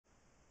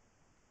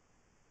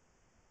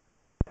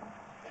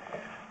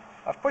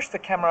I've pushed the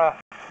camera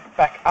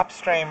back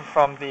upstream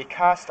from the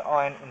cast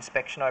iron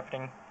inspection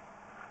opening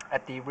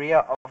at the rear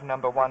of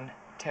number 1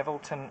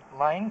 Tevelton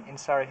Lane in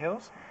Surrey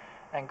Hills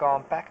and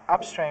gone back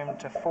upstream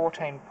to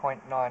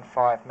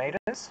 14.95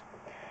 metres,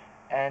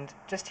 and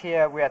just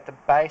here we're at the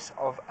base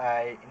of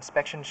a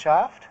inspection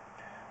shaft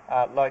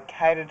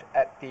located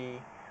at the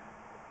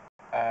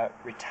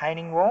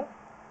retaining wall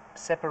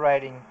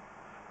separating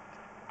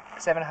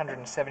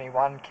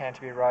 771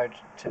 Canterbury Road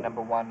to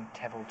number 1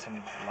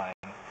 Tevelton Lane.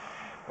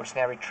 We'll just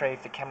now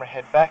retrieve the camera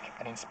head back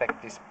and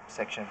inspect this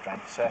section of drain.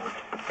 So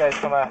it goes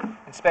from an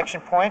inspection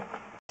point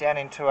down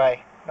into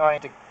a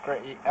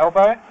 90-degree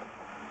elbow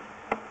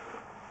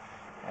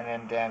and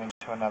then down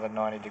into another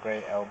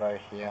 90-degree elbow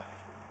here.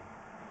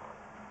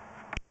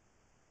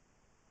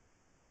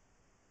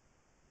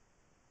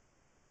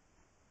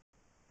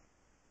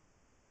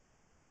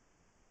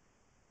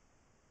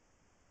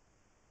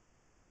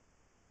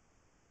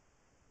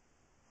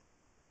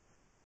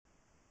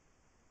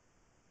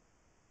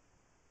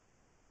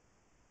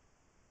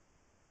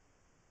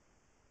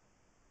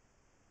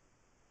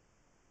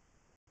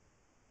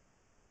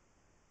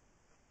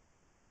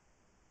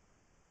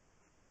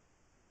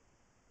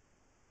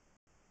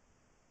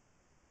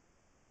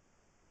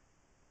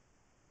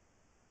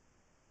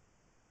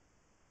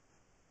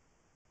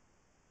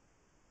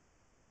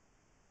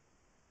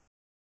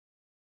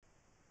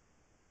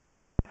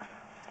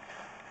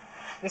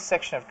 This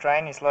section of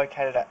drain is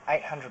located at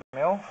 800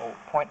 mm or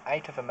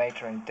 0.8 of a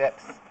metre in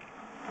depth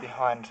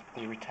behind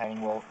the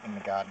retaining wall in the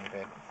garden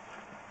bed.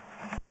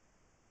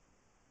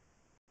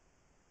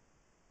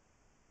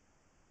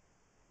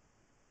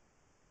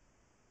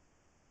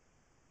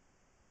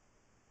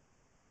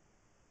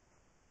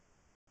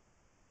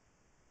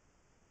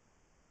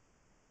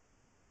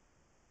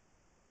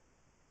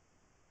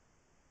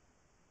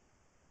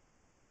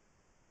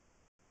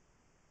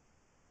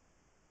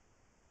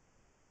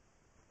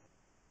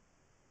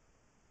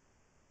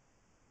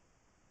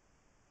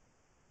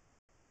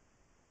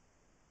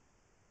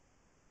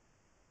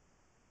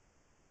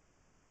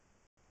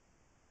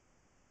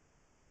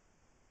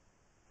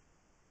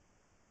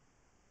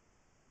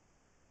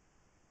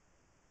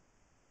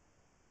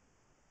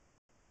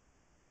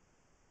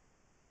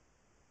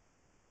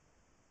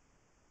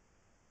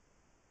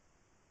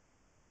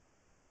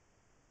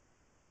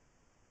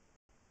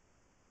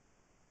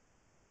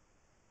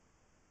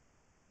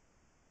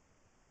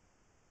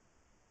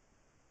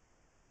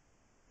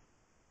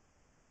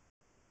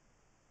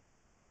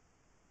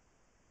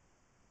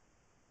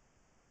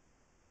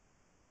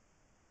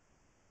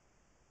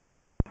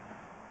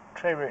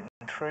 Tree root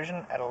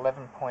intrusion at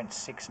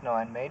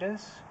 11.69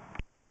 metres.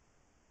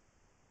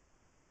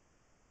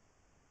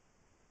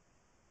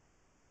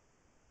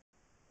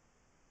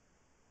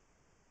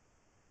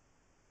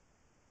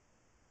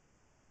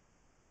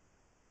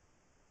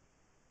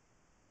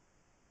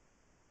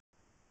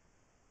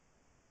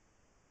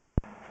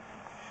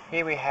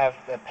 Here we have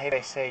the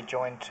PVC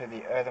joined to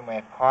the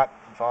earthenware pipe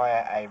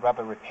via a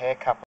rubber repair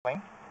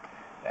coupling.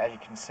 As you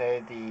can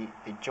see,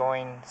 the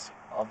joins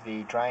of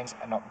the drains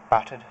are not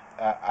butted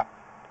up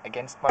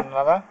against one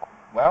another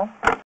well,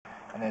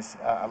 and there's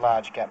a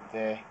large gap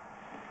there.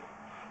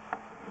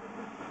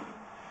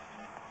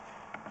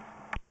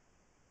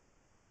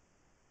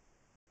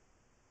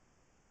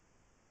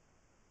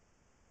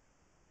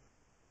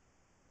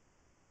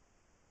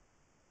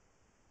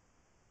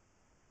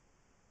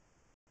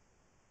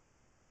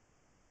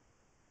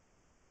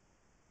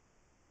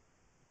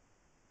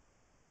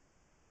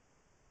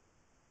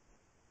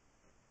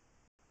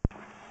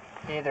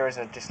 Here there is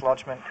a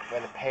dislodgement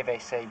where the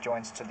PVC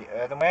joins to the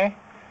earthenware,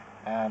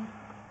 and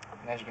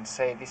as you can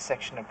see, this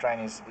section of drain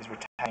is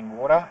retaining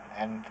water,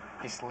 and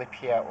this lip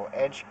here or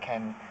edge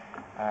can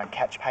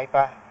catch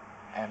paper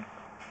and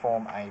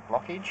form a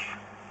blockage.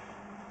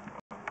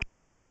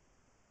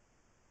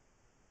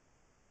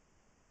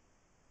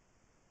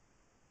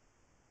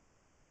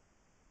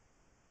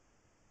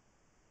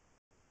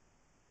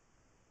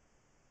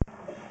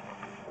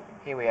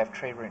 Here we have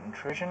tree root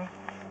intrusion.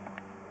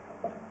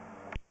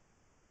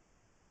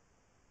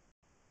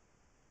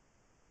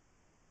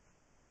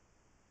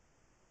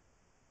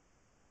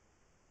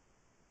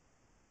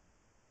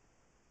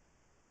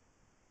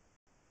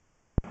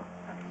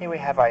 Here we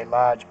have a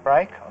large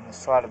break on the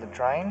side of the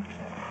drain,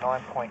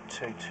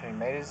 9.22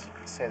 metres. You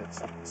can see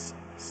that it's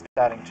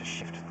starting to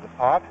shift the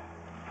pipe.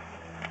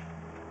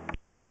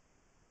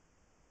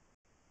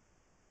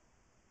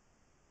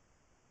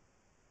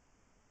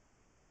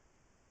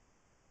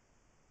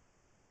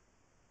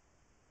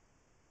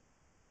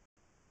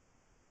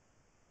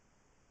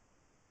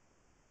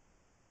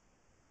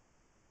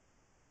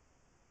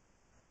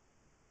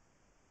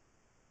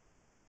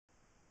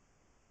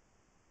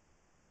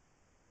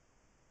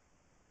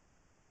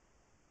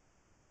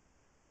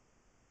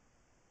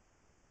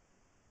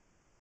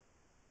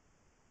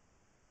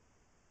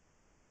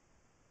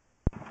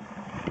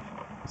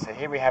 So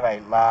here we have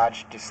a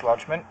large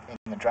dislodgement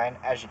in the drain.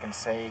 As you can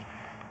see,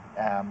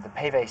 the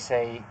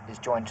PVC is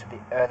joined to the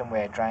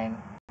earthenware drain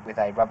with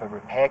a rubber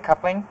repair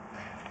coupling.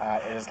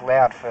 it has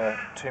allowed for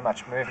too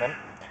much movement,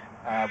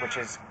 which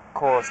has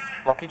caused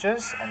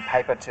blockages and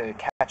paper to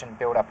catch and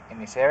build up in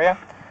this area.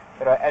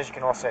 But as you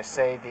can also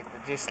see, the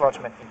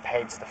dislodgement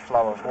impedes the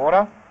flow of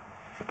water.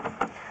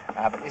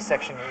 But this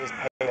section is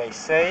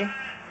PVC.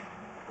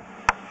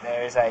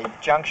 There is a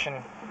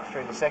junction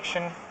through the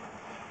section,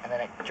 and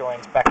then it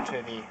joins back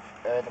to the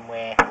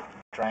earthenware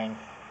drain.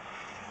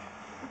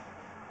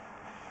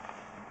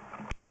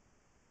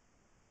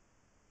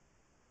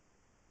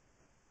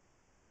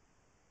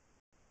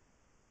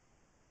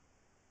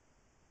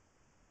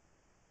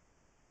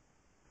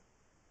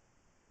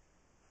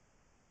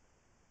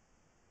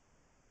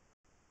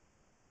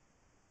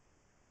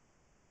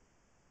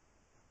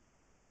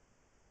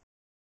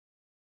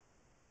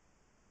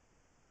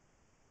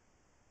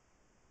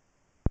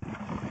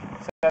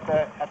 So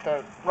at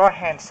the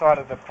right-hand side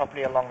of the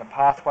property along the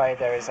pathway,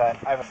 there is an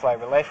overflow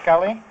relief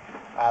gully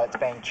that's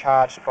being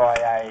charged by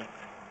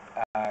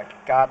a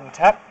garden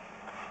tap.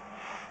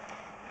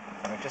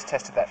 And we've just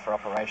tested that for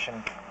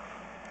operation.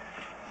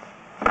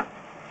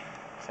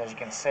 So as you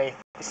can see,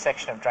 this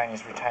section of drain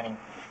is retaining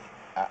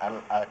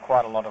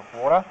quite a lot of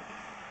water,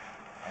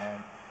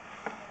 and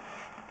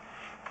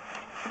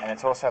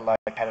it's also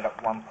located at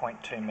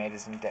 1.2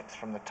 metres in depth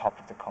from the top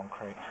of the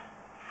concrete.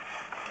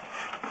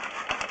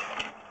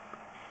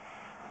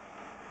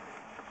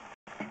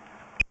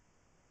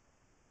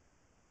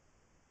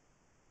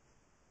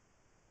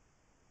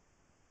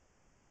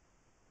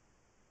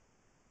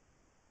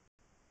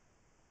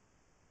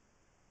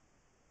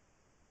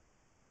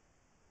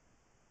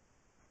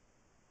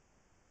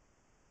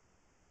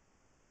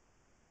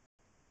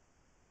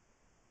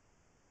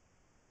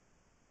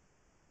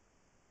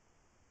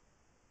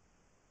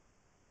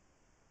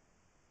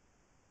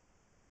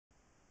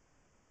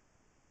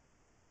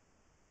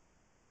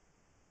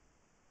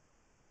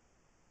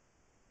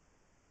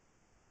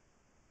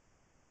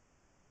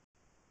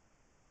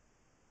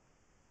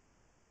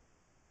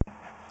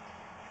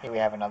 Here we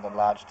have another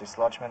large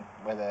dislodgement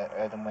where the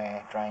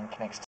earthenware drain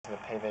connects to the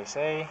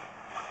PVC.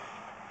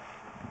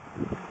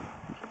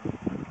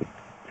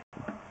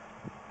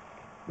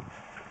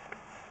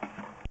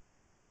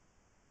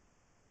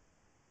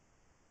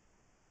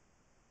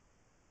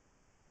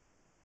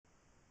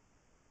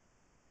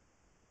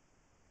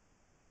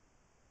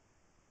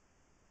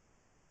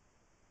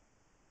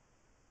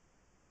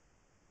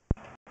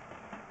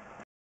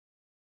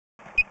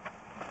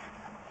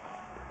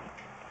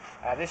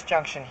 This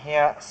junction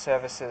here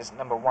services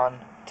number 1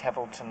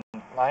 Tevelton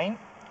Lane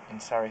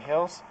in Surrey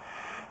Hills,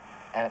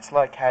 and it's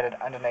located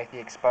underneath the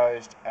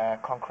exposed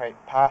concrete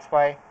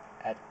pathway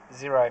at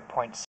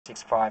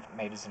 0.65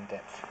 metres in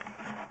depth.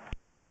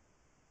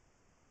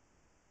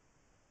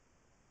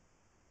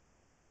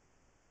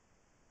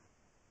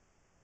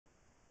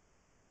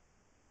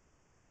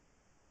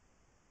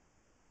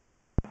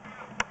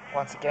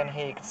 Once again,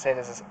 here you can see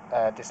there's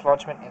a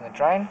dislodgement in the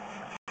drain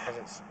because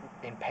it's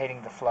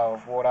impeding the flow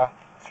of water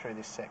through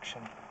this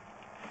section.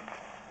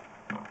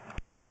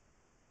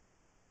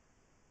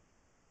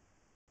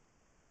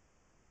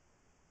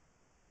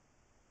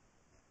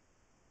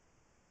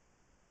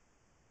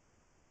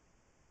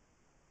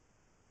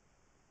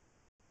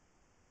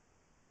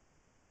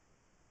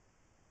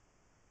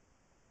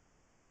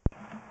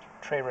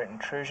 Tree root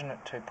intrusion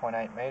at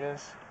 2.8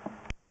 metres.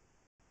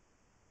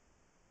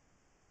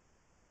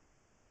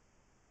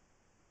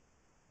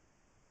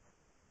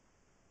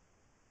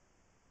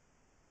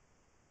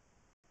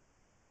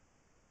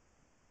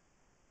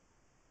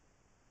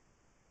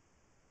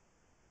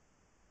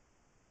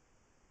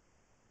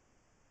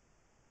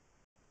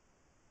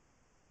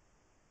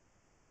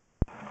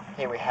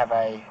 Here we have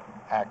a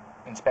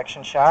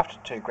inspection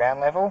shaft to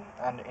ground level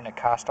and in a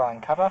cast iron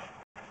cover.